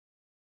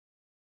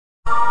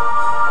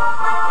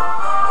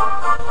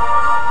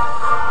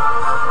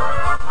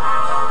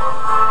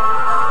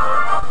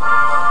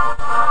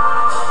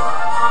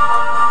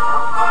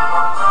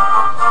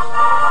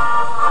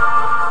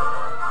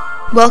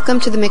Welcome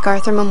to the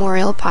MacArthur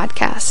Memorial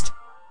Podcast.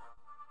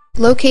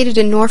 Located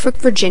in Norfolk,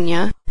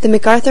 Virginia, the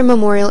MacArthur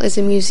Memorial is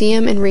a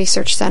museum and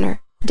research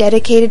center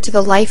dedicated to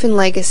the life and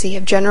legacy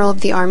of General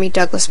of the Army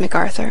Douglas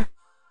MacArthur.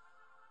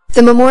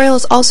 The memorial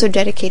is also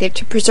dedicated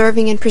to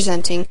preserving and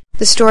presenting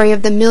the story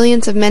of the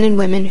millions of men and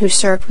women who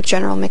served with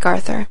General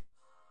MacArthur.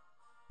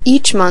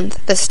 Each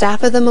month, the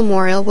staff of the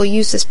memorial will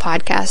use this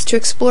podcast to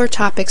explore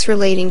topics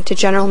relating to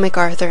General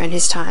MacArthur and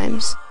his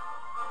times.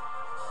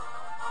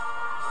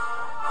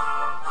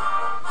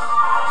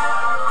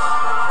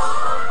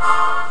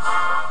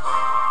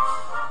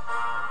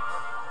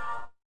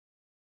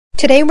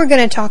 Today we're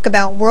going to talk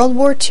about World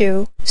War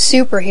II,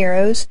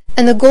 superheroes,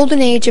 and the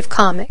golden age of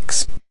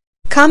comics.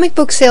 Comic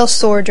book sales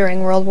soared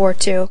during World War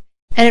II,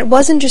 and it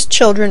wasn't just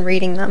children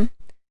reading them.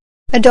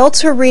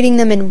 Adults were reading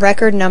them in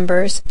record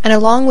numbers, and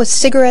along with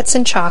cigarettes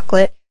and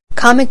chocolate,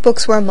 comic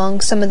books were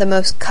among some of the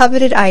most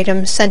coveted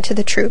items sent to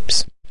the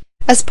troops.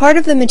 As part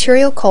of the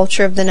material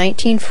culture of the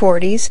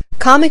 1940s,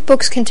 comic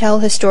books can tell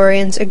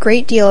historians a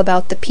great deal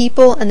about the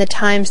people and the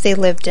times they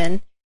lived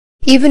in,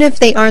 even if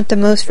they aren't the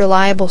most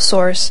reliable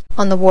source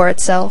on the war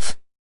itself.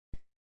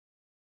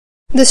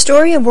 The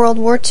story of World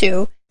War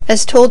II,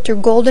 as told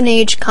through Golden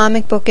Age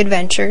comic book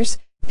adventures,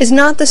 is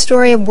not the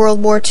story of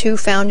World War II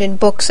found in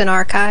books and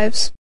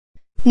archives.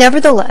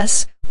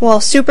 Nevertheless, while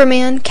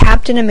Superman,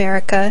 Captain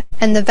America,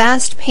 and the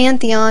vast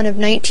pantheon of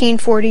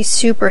 1940s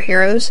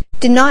superheroes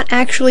did not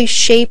actually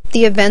shape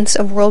the events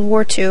of World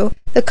War II,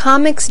 the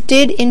comics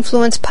did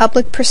influence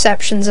public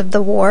perceptions of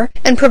the war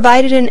and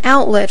provided an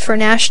outlet for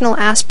national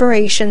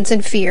aspirations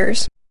and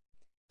fears.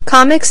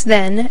 Comics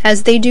then,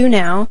 as they do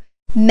now,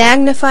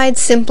 magnified,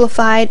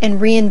 simplified,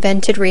 and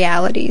reinvented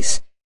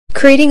realities,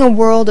 creating a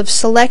world of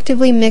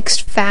selectively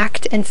mixed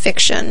fact and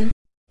fiction.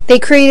 They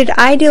created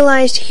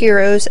idealized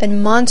heroes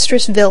and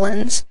monstrous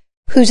villains,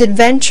 whose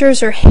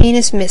adventures or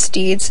heinous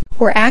misdeeds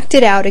were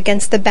acted out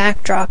against the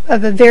backdrop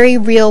of a very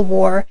real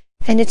war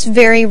and its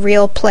very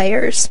real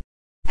players.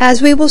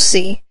 As we will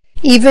see,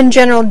 even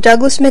General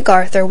Douglas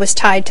MacArthur was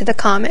tied to the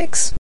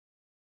comics.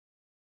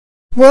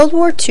 World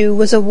War II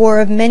was a war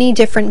of many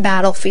different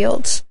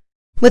battlefields,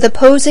 with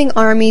opposing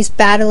armies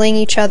battling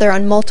each other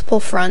on multiple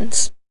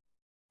fronts.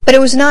 But it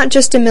was not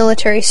just a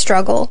military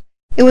struggle,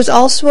 it was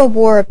also a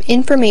war of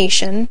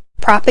information,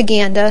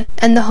 propaganda,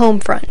 and the home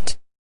front.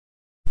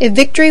 If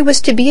victory was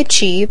to be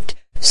achieved,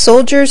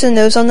 soldiers and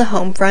those on the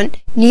home front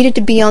needed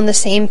to be on the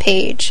same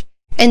page,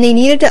 and they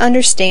needed to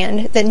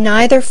understand that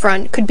neither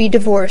front could be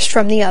divorced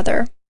from the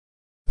other.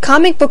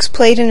 Comic books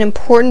played an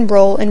important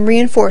role in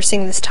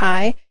reinforcing this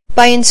tie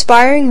by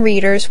inspiring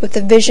readers with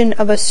the vision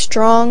of a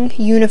strong,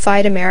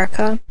 unified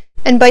America,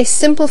 and by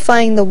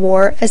simplifying the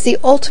war as the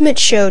ultimate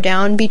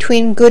showdown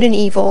between good and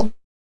evil.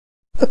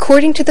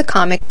 According to the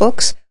comic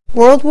books,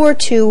 World War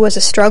II was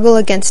a struggle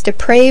against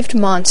depraved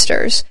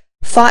monsters,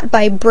 fought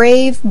by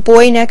brave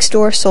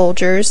boy-next-door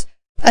soldiers,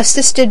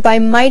 assisted by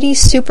mighty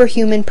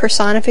superhuman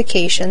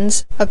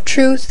personifications of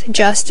truth,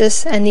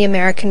 justice, and the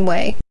American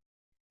way.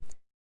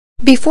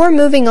 Before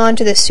moving on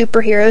to the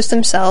superheroes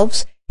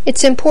themselves,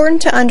 it's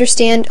important to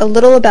understand a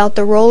little about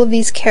the role of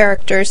these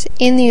characters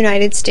in the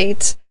United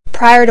States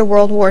prior to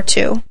World War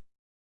II.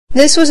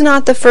 This was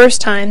not the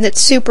first time that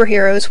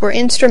superheroes were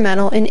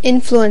instrumental in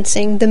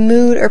influencing the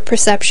mood or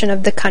perception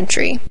of the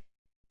country.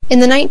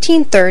 In the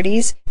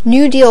 1930s,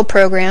 New Deal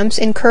programs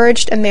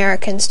encouraged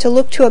Americans to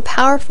look to a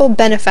powerful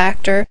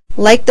benefactor,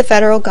 like the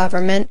federal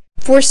government,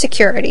 for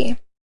security.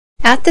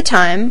 At the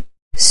time,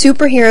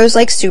 superheroes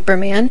like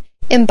Superman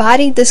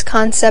embodied this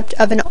concept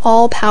of an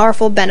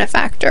all-powerful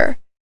benefactor,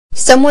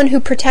 someone who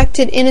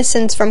protected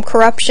innocents from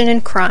corruption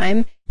and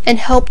crime and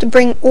helped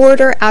bring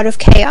order out of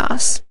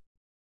chaos.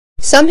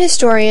 Some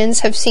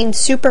historians have seen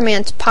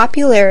Superman's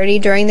popularity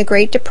during the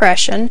Great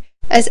Depression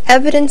as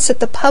evidence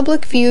that the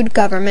public viewed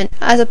government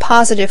as a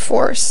positive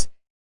force,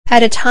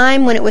 at a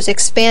time when it was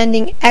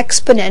expanding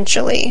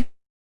exponentially.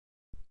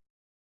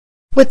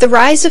 With the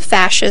rise of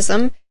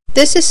fascism,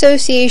 this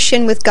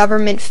association with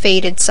government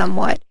faded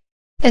somewhat,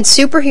 and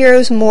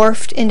superheroes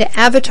morphed into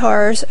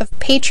avatars of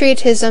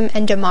patriotism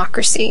and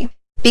democracy,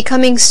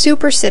 becoming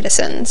super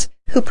citizens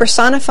who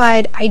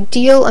personified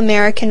ideal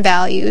American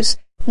values,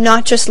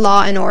 not just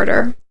law and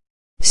order.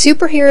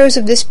 Superheroes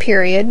of this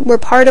period were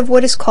part of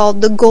what is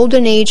called the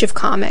Golden Age of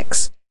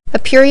comics, a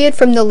period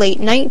from the late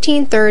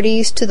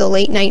 1930s to the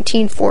late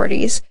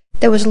 1940s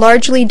that was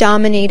largely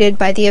dominated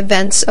by the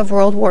events of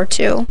World War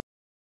II.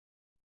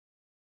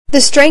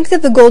 The strength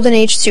of the Golden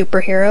Age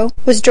superhero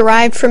was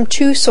derived from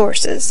two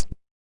sources: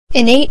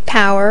 innate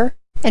power,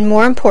 and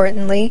more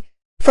importantly,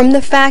 from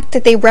the fact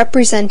that they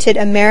represented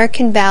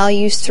American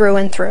values through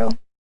and through.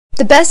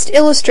 The best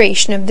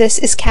illustration of this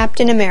is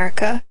Captain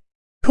America,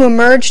 who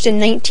emerged in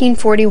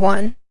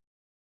 1941.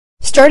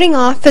 Starting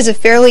off as a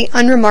fairly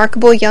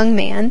unremarkable young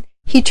man,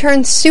 he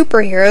turned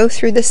superhero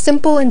through the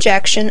simple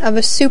injection of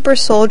a super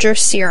soldier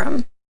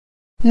serum.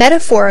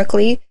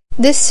 Metaphorically,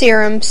 this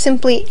serum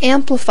simply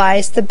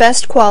amplifies the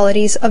best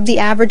qualities of the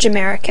average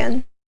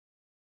American.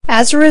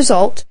 As a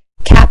result,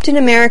 Captain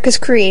America's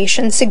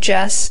creation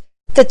suggests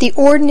that the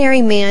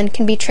ordinary man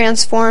can be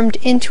transformed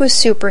into a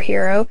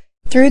superhero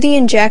through the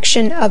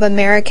injection of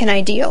American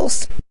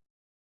ideals.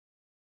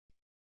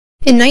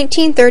 In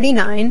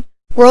 1939,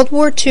 World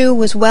War II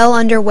was well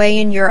underway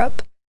in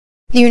Europe.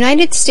 The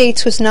United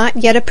States was not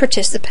yet a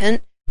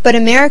participant, but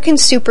American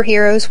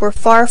superheroes were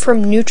far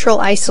from neutral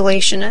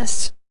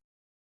isolationists.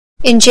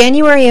 In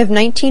January of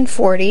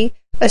 1940,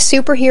 a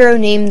superhero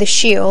named the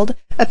Shield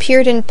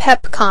appeared in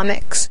Pep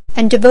Comics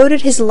and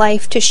devoted his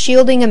life to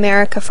shielding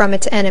America from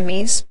its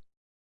enemies.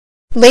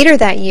 Later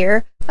that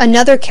year,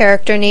 another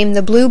character named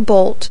the Blue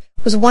Bolt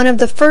was one of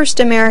the first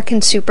American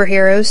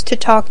superheroes to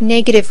talk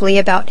negatively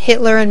about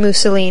Hitler and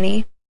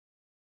Mussolini.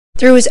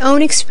 Through his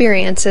own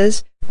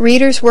experiences,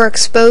 readers were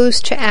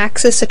exposed to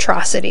Axis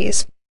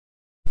atrocities.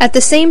 At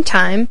the same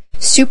time,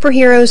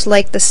 superheroes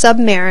like the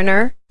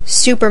Submariner,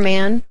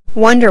 Superman,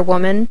 Wonder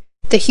Woman,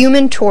 the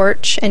Human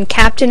Torch, and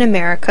Captain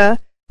America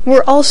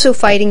were also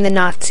fighting the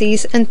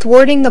Nazis and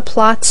thwarting the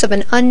plots of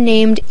an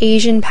unnamed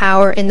Asian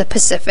power in the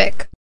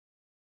Pacific.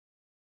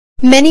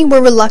 Many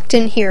were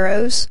reluctant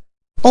heroes,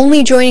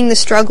 only joining the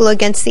struggle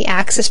against the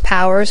Axis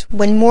powers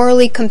when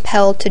morally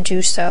compelled to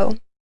do so.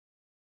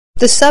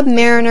 The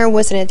Submariner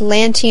was an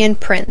Atlantean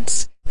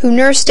prince who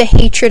nursed a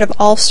hatred of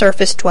all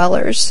surface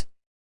dwellers.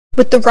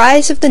 With the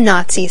rise of the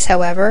Nazis,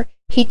 however,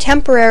 he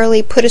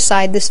temporarily put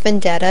aside this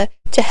vendetta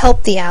to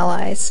help the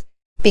Allies,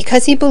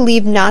 because he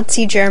believed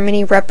Nazi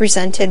Germany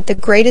represented the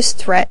greatest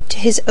threat to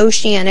his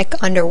oceanic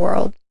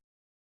underworld.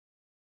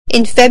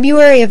 In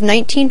February of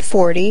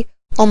 1940,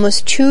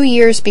 almost 2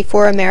 years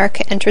before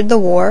America entered the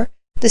war,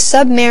 the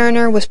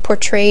Submariner was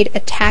portrayed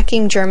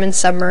attacking German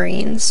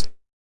submarines.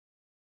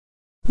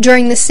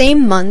 During the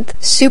same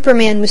month,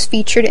 Superman was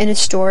featured in a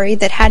story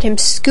that had him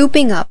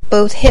scooping up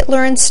both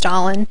Hitler and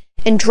Stalin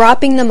and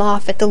dropping them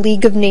off at the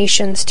League of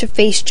Nations to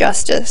face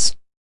justice.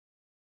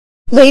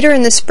 Later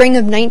in the spring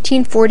of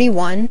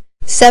 1941,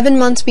 7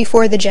 months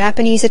before the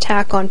Japanese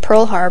attack on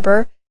Pearl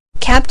Harbor,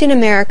 Captain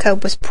America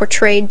was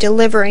portrayed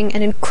delivering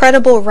an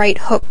incredible right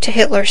hook to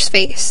Hitler's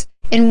face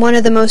in one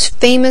of the most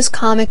famous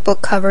comic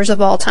book covers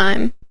of all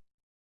time.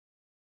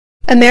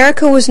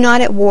 America was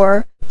not at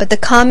war, but the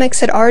comics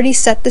had already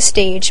set the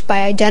stage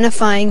by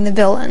identifying the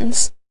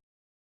villains.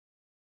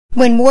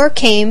 When war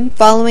came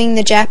following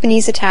the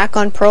Japanese attack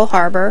on Pearl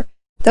Harbor,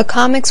 the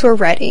comics were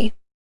ready.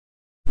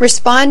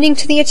 Responding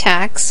to the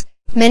attacks,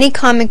 many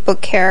comic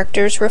book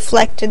characters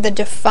reflected the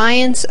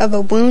defiance of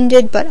a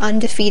wounded but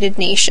undefeated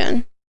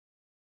nation.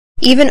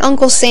 Even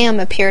Uncle Sam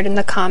appeared in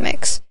the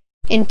comics,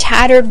 in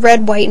tattered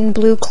red, white, and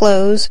blue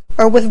clothes,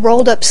 or with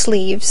rolled-up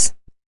sleeves.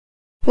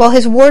 While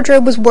his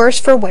wardrobe was worse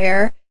for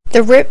wear,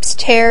 the rips,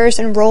 tears,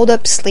 and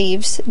rolled-up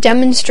sleeves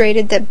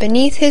demonstrated that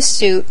beneath his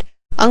suit,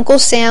 Uncle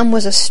Sam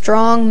was a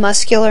strong,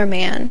 muscular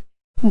man,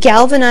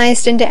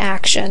 galvanized into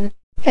action,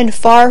 and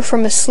far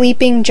from a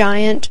sleeping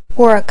giant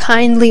or a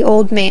kindly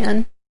old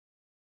man.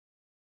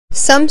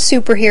 Some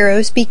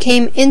superheroes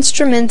became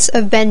instruments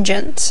of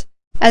vengeance,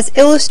 as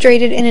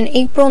illustrated in an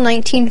April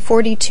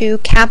 1942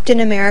 Captain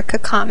America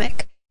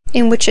comic,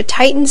 in which a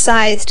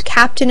Titan-sized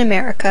Captain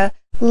America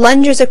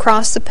lunges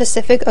across the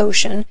Pacific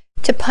Ocean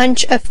to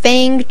punch a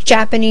fanged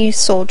Japanese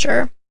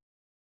soldier.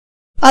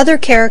 Other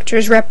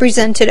characters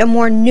represented a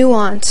more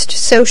nuanced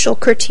social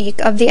critique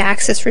of the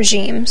Axis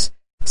regimes,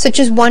 such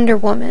as Wonder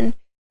Woman,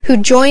 who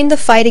joined the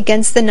fight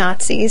against the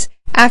Nazis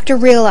after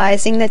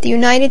realizing that the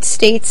United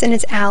States and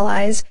its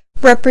allies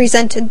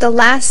represented the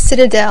last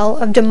citadel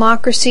of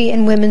democracy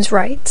and women's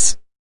rights.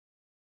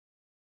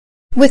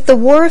 With the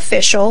war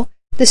official,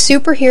 the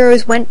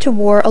superheroes went to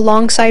war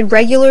alongside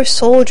regular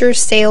soldiers,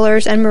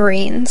 sailors, and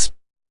Marines.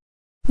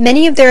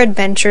 Many of their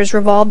adventures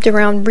revolved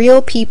around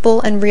real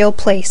people and real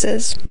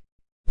places.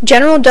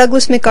 General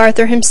Douglas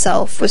MacArthur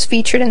himself was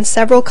featured in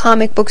several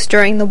comic books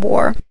during the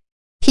war.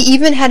 He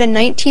even had a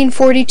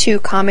 1942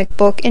 comic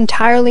book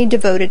entirely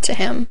devoted to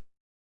him.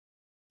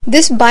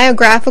 This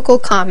biographical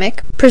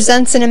comic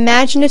presents an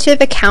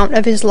imaginative account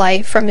of his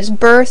life from his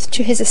birth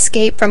to his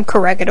escape from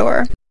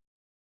Corregidor.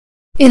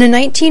 In a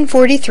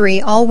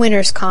 1943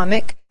 all-winners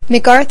comic,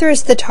 MacArthur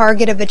is the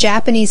target of a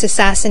Japanese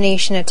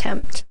assassination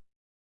attempt.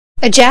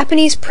 A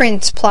Japanese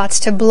prince plots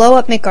to blow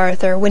up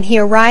MacArthur when he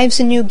arrives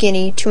in New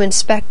Guinea to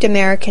inspect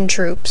American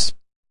troops.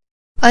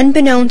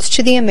 Unbeknownst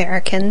to the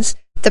Americans,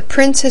 the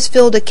prince has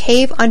filled a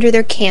cave under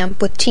their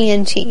camp with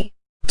TNT,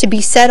 to be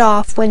set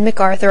off when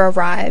MacArthur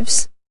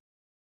arrives.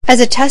 As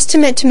a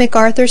testament to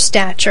MacArthur's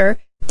stature,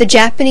 the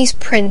Japanese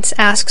prince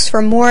asks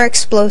for more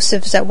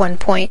explosives at one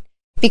point,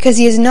 because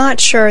he is not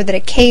sure that a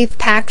cave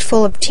packed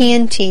full of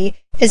TNT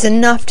is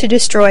enough to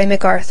destroy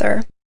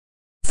MacArthur.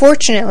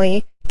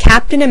 Fortunately,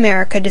 Captain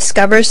America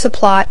discovers the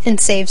plot and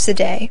saves the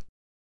day.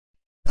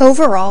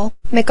 Overall,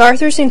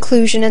 MacArthur's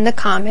inclusion in the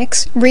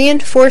comics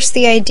reinforced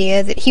the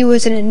idea that he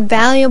was an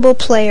invaluable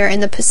player in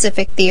the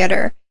Pacific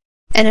Theater,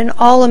 and an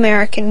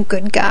all-American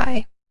good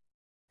guy.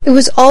 It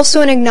was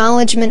also an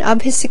acknowledgement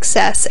of his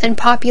success and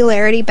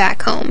popularity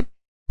back home,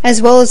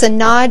 as well as a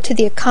nod to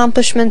the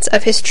accomplishments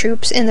of his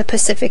troops in the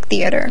Pacific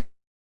Theater.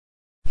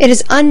 It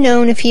is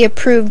unknown if he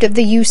approved of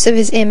the use of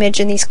his image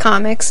in these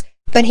comics,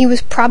 but he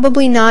was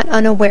probably not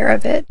unaware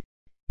of it,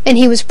 and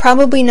he was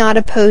probably not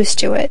opposed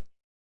to it,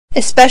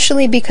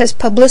 especially because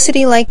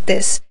publicity like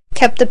this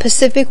kept the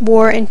Pacific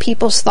War in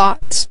people's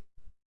thoughts.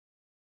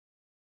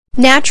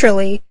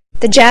 Naturally,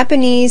 the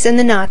Japanese and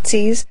the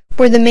Nazis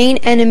were the main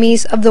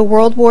enemies of the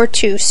World War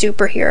II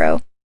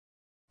superhero.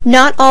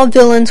 Not all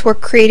villains were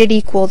created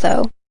equal,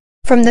 though.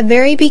 From the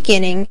very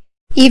beginning,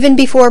 even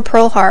before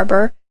Pearl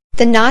Harbor,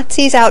 the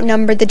Nazis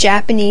outnumbered the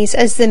Japanese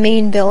as the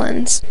main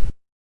villains.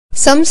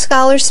 Some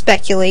scholars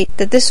speculate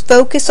that this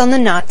focus on the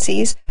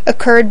Nazis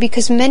occurred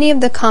because many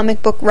of the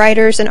comic book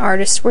writers and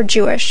artists were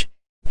Jewish,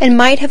 and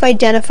might have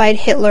identified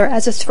Hitler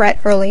as a threat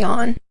early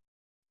on.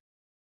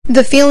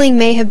 The feeling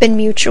may have been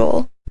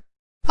mutual.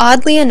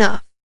 Oddly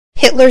enough,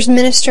 Hitler's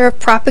Minister of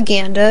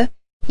Propaganda,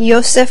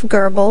 Joseph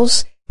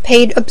Goebbels,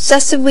 paid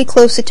obsessively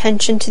close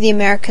attention to the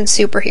American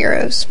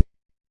superheroes.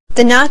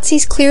 The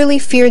Nazis clearly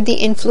feared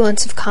the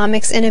influence of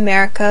comics in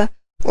America,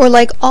 or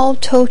like all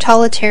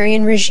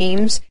totalitarian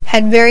regimes,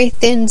 had very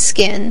thin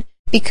skin,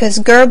 because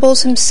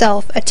Goebbels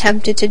himself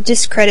attempted to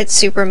discredit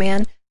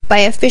Superman by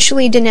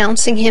officially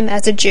denouncing him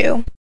as a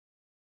Jew.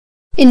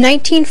 In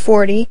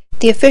 1940,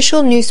 the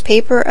official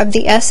newspaper of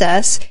the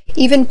SS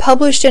even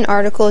published an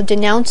article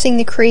denouncing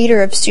the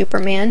creator of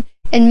Superman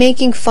and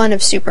making fun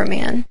of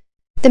Superman.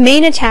 The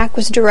main attack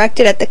was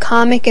directed at the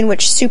comic in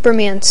which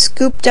Superman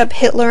scooped up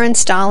Hitler and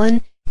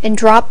Stalin and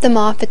dropped them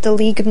off at the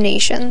League of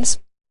Nations.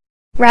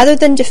 Rather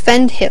than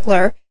defend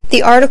Hitler,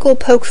 the article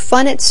poked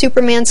fun at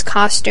Superman's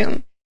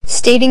costume,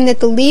 stating that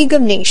the League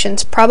of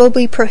Nations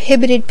probably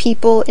prohibited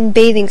people in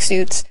bathing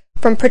suits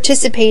from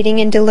participating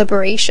in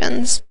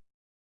deliberations.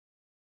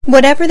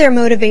 Whatever their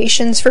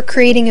motivations for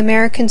creating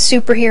American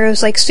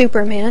superheroes like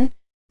Superman,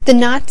 the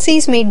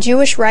Nazis made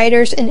Jewish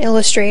writers and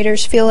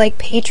illustrators feel like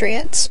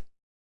patriots.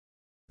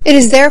 It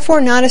is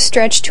therefore not a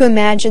stretch to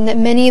imagine that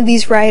many of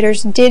these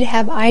writers did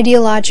have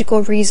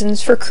ideological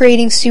reasons for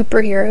creating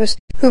superheroes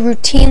who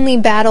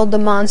routinely battled the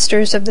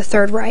monsters of the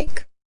Third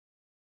Reich.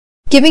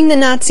 Giving the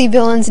Nazi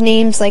villains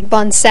names like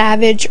Von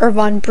Savage or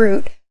Von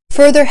Brute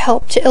further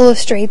helped to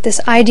illustrate this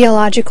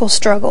ideological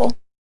struggle.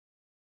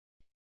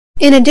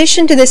 In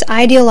addition to this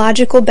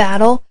ideological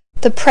battle,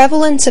 the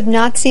prevalence of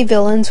Nazi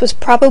villains was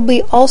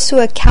probably also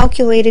a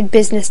calculated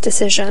business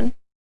decision.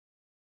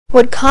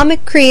 What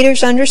comic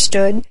creators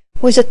understood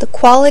was that the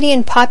quality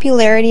and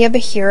popularity of a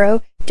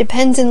hero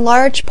depends in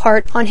large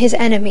part on his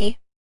enemy.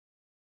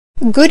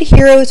 Good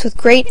heroes with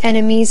great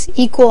enemies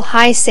equal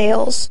high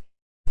sales,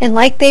 and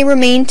like they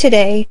remain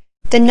today,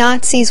 the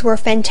Nazis were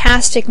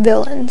fantastic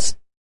villains.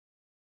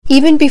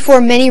 Even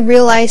before many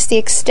realized the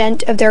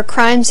extent of their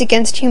crimes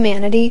against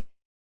humanity,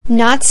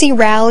 Nazi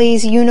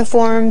rallies,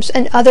 uniforms,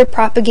 and other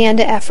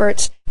propaganda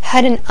efforts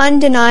had an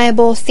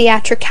undeniable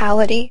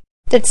theatricality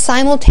that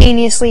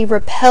simultaneously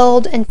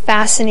repelled and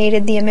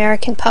fascinated the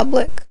American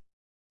public.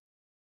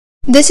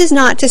 This is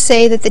not to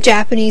say that the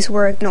Japanese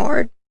were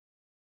ignored.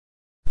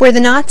 Where the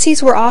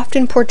Nazis were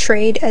often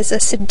portrayed as a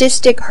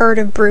sadistic herd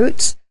of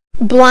brutes,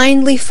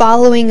 blindly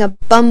following a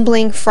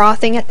bumbling,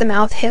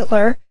 frothing-at-the-mouth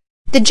Hitler,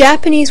 the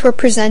Japanese were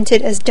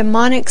presented as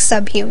demonic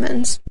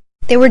subhumans.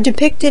 They were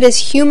depicted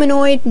as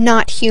humanoid,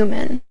 not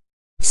human,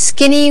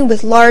 skinny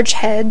with large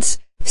heads,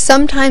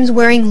 sometimes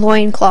wearing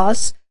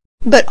loincloths,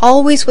 but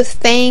always with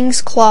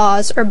fangs,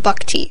 claws, or buck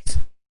teeth,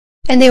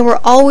 and they were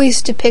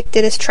always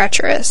depicted as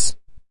treacherous.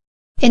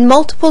 In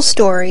multiple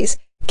stories,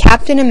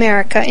 Captain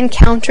America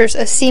encounters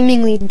a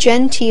seemingly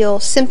genteel,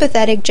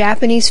 sympathetic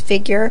Japanese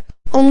figure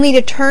only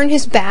to turn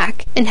his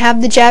back and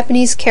have the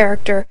Japanese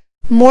character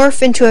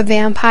morph into a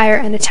vampire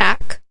and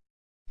attack.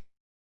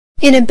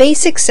 In a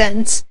basic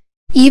sense,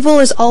 evil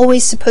is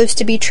always supposed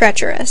to be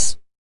treacherous.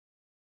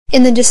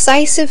 In the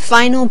decisive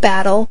final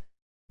battle,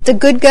 the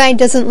good guy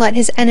doesn't let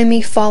his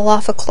enemy fall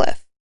off a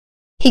cliff.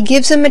 He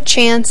gives him a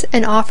chance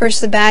and offers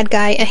the bad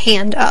guy a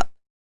hand up.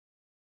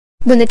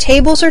 When the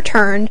tables are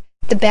turned,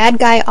 the bad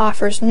guy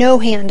offers no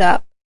hand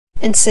up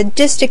and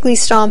sadistically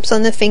stomps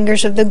on the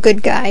fingers of the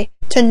good guy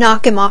to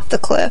knock him off the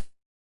cliff.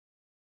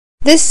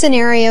 This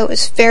scenario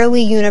is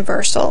fairly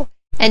universal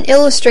and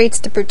illustrates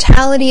the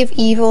brutality of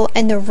evil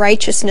and the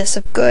righteousness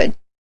of good,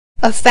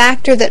 a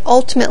factor that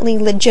ultimately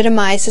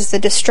legitimizes the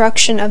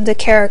destruction of the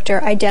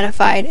character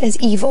identified as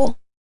evil.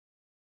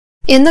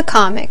 In the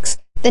comics,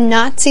 the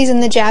Nazis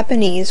and the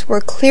Japanese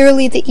were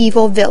clearly the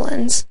evil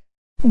villains,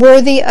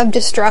 worthy of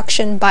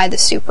destruction by the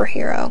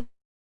superhero.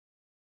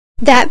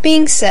 That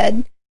being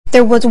said,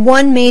 there was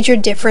one major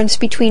difference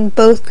between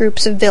both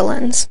groups of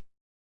villains.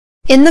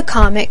 In the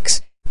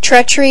comics,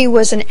 treachery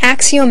was an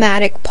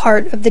axiomatic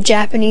part of the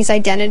Japanese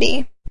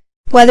identity.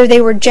 Whether they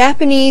were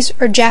Japanese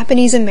or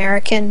Japanese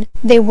American,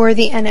 they were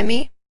the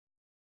enemy.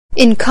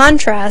 In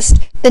contrast,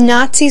 the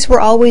Nazis were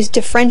always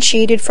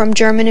differentiated from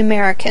German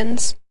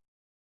Americans.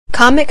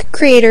 Comic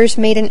creators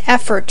made an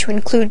effort to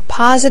include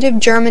positive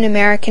German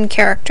American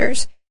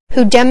characters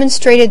who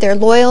demonstrated their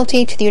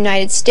loyalty to the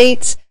United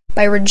States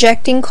by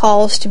rejecting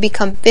calls to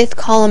become fifth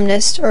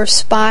columnists or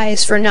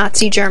spies for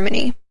Nazi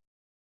Germany.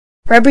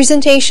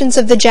 Representations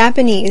of the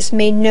Japanese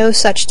made no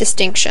such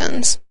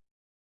distinctions.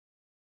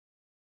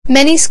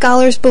 Many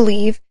scholars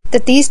believe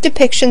that these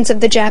depictions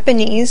of the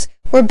Japanese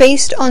were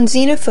based on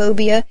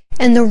xenophobia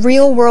and the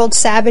real-world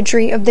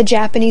savagery of the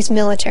Japanese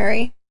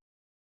military.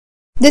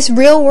 This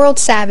real-world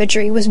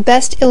savagery was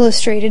best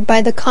illustrated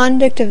by the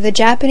conduct of the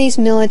Japanese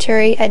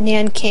military at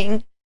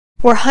Nanking,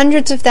 where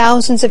hundreds of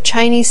thousands of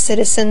Chinese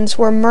citizens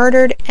were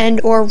murdered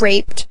and/or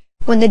raped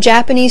when the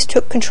Japanese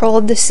took control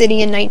of the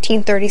city in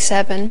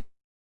 1937.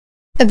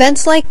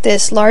 Events like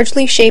this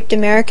largely shaped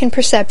American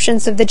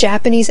perceptions of the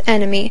Japanese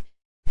enemy,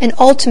 and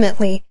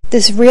ultimately,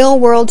 this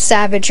real-world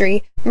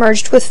savagery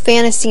merged with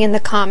fantasy in the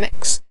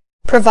comics,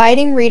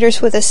 providing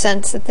readers with a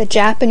sense that the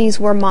Japanese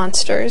were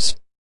monsters.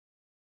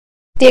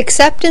 The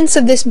acceptance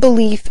of this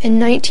belief in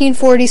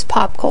 1940s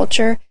pop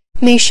culture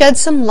may shed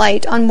some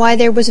light on why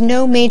there was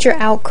no major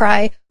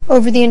outcry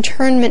over the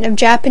internment of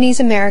Japanese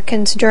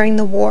Americans during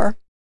the war.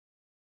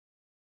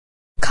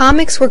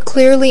 Comics were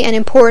clearly an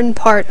important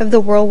part of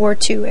the World War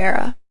II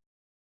era.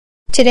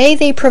 Today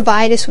they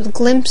provide us with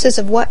glimpses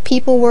of what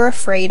people were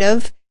afraid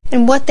of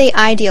and what they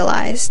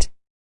idealized.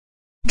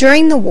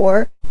 During the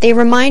war, they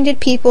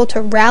reminded people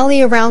to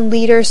rally around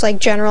leaders like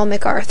General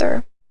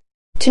MacArthur,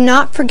 to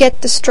not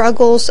forget the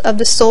struggles of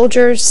the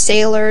soldiers,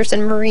 sailors,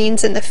 and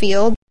Marines in the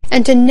field,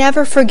 and to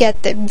never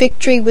forget that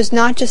victory was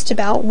not just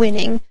about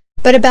winning,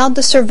 but about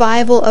the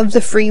survival of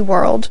the free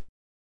world.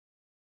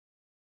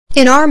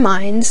 In our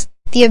minds,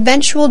 the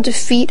eventual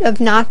defeat of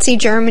Nazi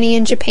Germany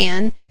and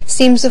Japan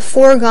seems a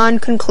foregone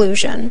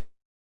conclusion.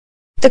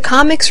 The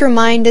comics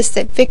remind us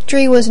that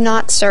victory was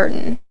not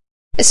certain,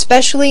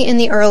 especially in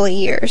the early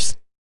years,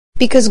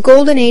 because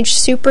Golden Age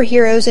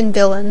superheroes and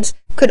villains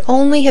could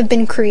only have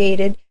been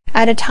created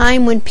at a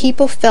time when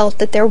people felt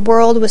that their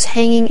world was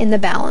hanging in the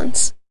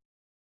balance.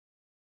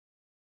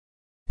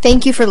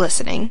 Thank you for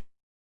listening.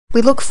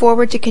 We look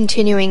forward to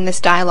continuing this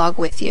dialogue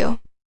with you.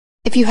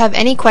 If you have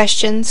any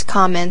questions,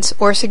 comments,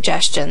 or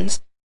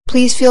suggestions,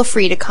 please feel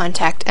free to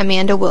contact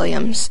Amanda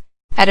Williams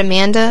at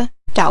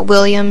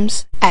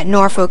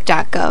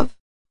amanda.williams@norfolk.gov.